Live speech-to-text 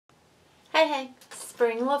Hey,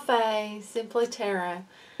 Spring LaFay, Simply Tarot.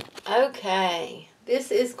 Okay, this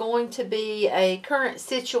is going to be a current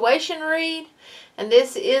situation read, and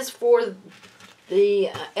this is for the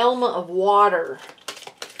element of water.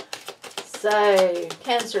 So,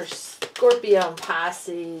 Cancer, Scorpio, and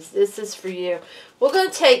Pisces, this is for you. We're going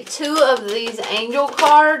to take 2 of these angel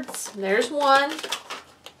cards. There's one.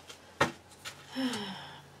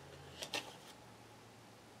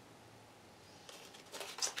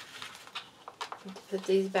 Put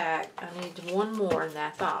these back. I need one more, and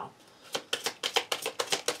that's all.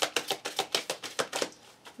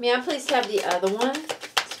 May I please have the other one,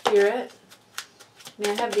 Spirit?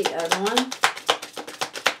 May I have the other one?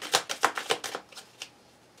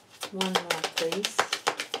 One more, please.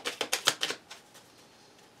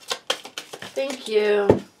 Thank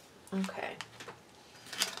you. Okay.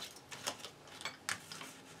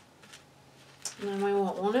 And then we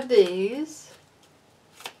want one of these.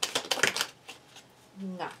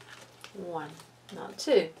 No. 1. Not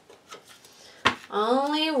 2.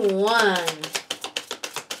 Only 1. I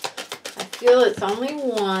feel it's only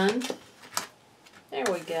 1. There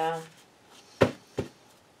we go.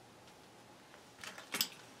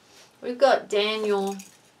 We've got Daniel.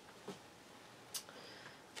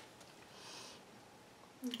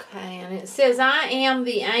 Okay, and it says, I am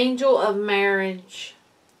the angel of marriage,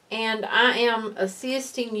 and I am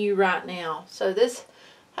assisting you right now. So this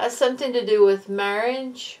has something to do with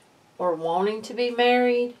marriage or wanting to be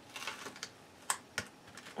married,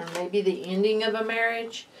 or maybe the ending of a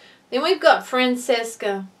marriage. Then we've got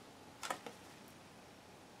Francesca.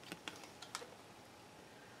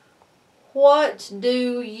 What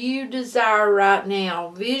do you desire right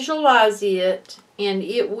now? Visualize it, and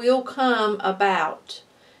it will come about.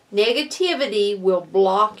 Negativity will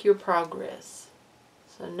block your progress.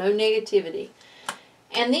 So no negativity.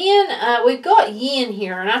 And then we've got Yin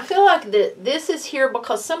here, and I feel like that this is here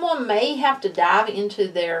because someone may have to dive into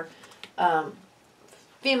their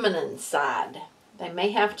feminine side. They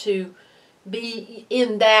may have to be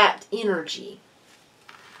in that energy.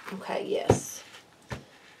 Okay, yes.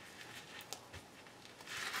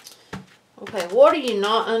 Okay, what are you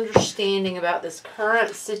not understanding about this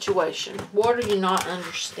current situation? What are you not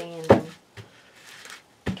understanding?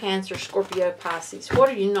 Cancer, Scorpio, Pisces. What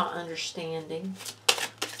are you not understanding?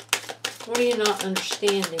 What are you not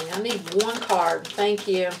understanding? I need one card. Thank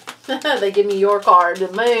you. They give me your card,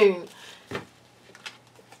 the Moon.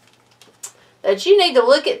 That you need to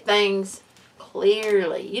look at things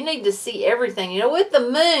clearly. You need to see everything. You know, with the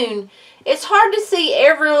Moon, it's hard to see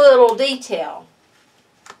every little detail.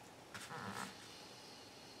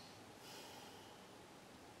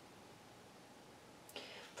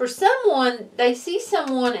 For someone, they see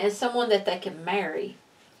someone as someone that they can marry.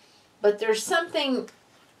 But there's something,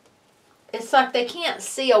 it's like they can't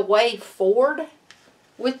see a way forward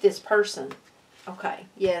with this person. Okay,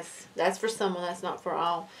 yes, that's for someone, that's not for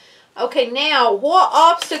all. Okay, now, what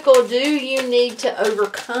obstacle do you need to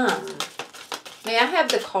overcome? May I have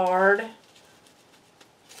the card?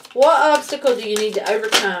 What obstacle do you need to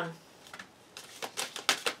overcome?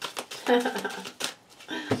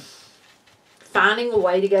 Finding a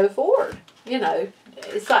way to go forward. You know,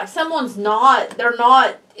 it's like someone's not, they're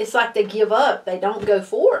not, it's like they give up. They don't go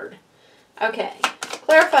forward. Okay,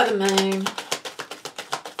 clarify the Moon.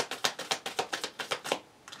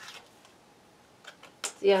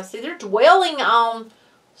 Yeah, see, they're dwelling on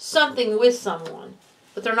something with someone,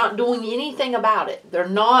 but they're not doing anything about it. They're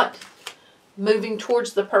not moving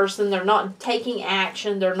towards the person. They're not taking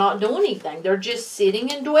action. They're not doing anything. They're just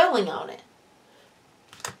sitting and dwelling on it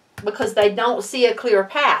because they don't see a clear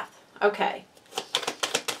path. Okay.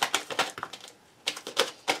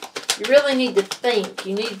 You really need to think.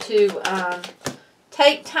 You need to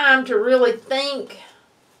take time to really think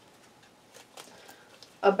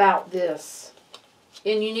about this.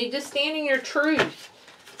 And you need to stand in your truth.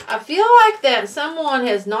 I feel like that someone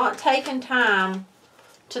has not taken time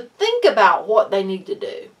to think about what they need to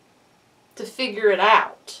do. To figure it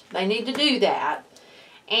out. They need to do that.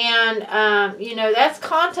 And, you know, that's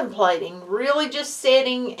contemplating. Really just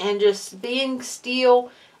sitting and just being still.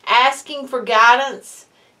 Asking for guidance.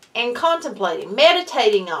 And contemplating.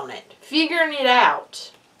 Meditating on it. Figuring it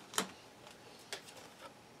out.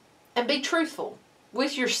 And be truthful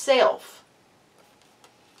with yourself.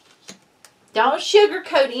 Don't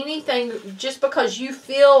sugarcoat anything just because you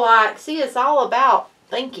feel like, see, it's all about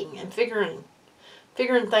thinking and figuring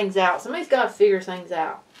things out. Somebody's got to figure things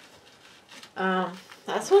out.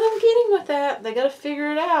 That's what I'm getting with that. They got to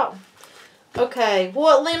figure it out. Okay,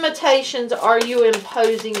 what limitations are you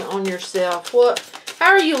imposing on yourself? How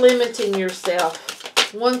are you limiting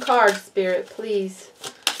yourself? One card, Spirit, please.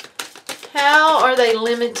 How are they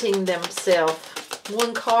limiting themselves?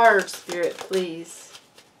 One card, Spirit, please.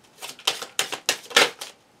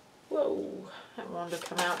 Whoa. I wanted to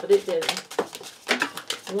come out, but it didn't.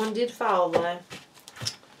 One did fall, though.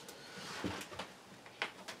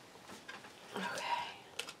 Okay.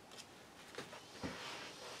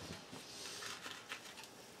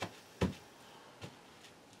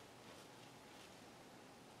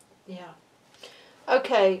 Yeah.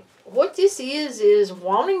 Okay. What this is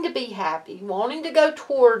wanting to be happy, wanting to go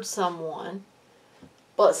towards someone,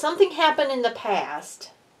 but something happened in the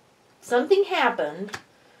past. Something happened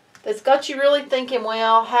that's got you really thinking,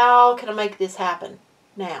 well, how can I make this happen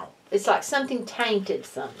now? It's like something tainted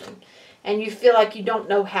something. And you feel like you don't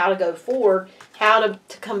know how to go forward, how to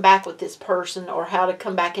come back with this person, or how to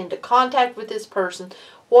come back into contact with this person,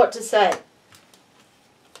 what to say.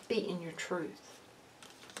 Be in your truth.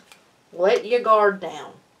 Let your guard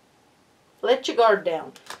down. Let your guard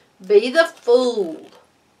down. Be the fool.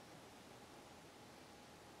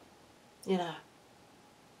 You know.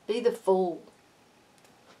 Be the fool.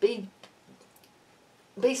 Be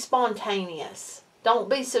spontaneous. Don't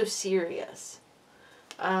be so serious.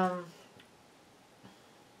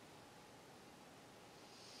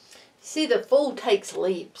 See, the fool takes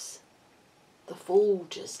leaps. The fool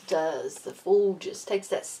just does. The fool just takes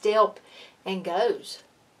that step and goes.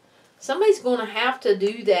 Somebody's going to have to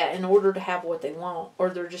do that in order to have what they want, or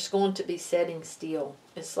they're just going to be sitting still.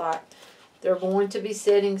 It's like they're going to be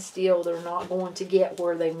sitting still. They're not going to get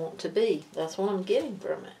where they want to be. That's what I'm getting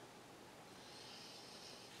from it.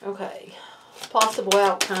 Okay. Possible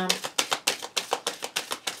outcome.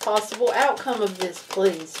 Possible outcome of this,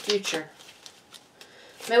 please. Future.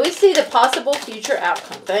 May we see the possible future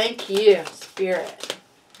outcome. Thank you, Spirit.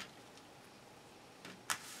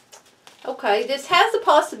 Okay, this has the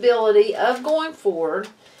possibility of going forward.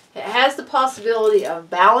 It has the possibility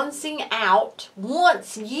of balancing out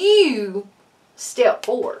once you step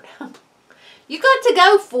forward. You got to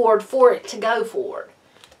go forward for it to go forward.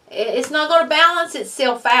 It's not going to balance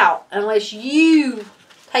itself out unless you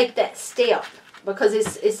take that step, because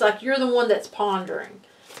it's like you're the one that's pondering.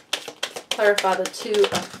 Clarify the two.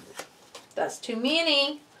 That's too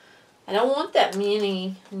many. I don't want that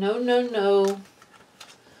many. No, no, no.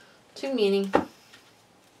 Too many.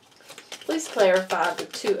 Please clarify the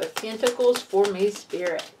Two of Pentacles for me,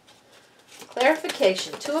 Spirit.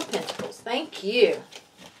 Clarification. Two of Pentacles. Thank you.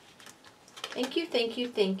 Thank you, thank you,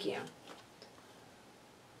 thank you.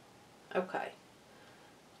 Okay.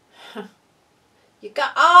 You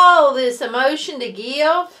got all this emotion to give.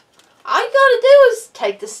 All you got to do is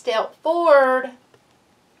take the step forward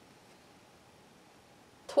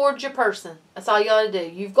towards your person. That's all you got to do.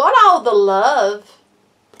 You've got all the love.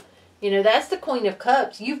 You know, that's the Queen of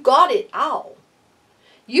Cups. You've got it all.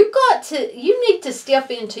 You need to step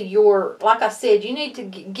into your, like I said, you need to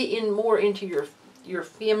get in more into your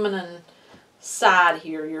feminine side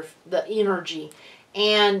here, the energy.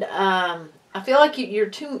 And I feel like you're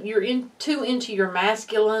too into your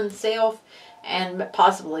masculine self, and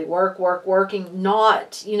possibly working.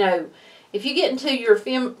 Not, you know, if you get into your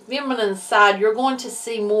feminine side, you're going to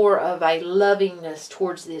see more of a lovingness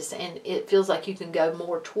towards this, and it feels like you can go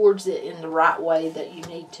more towards it in the right way that you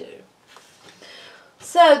need to.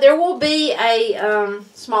 So there will be a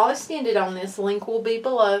small extended on this. Link will be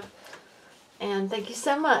below. And thank you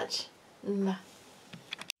so much. Bye.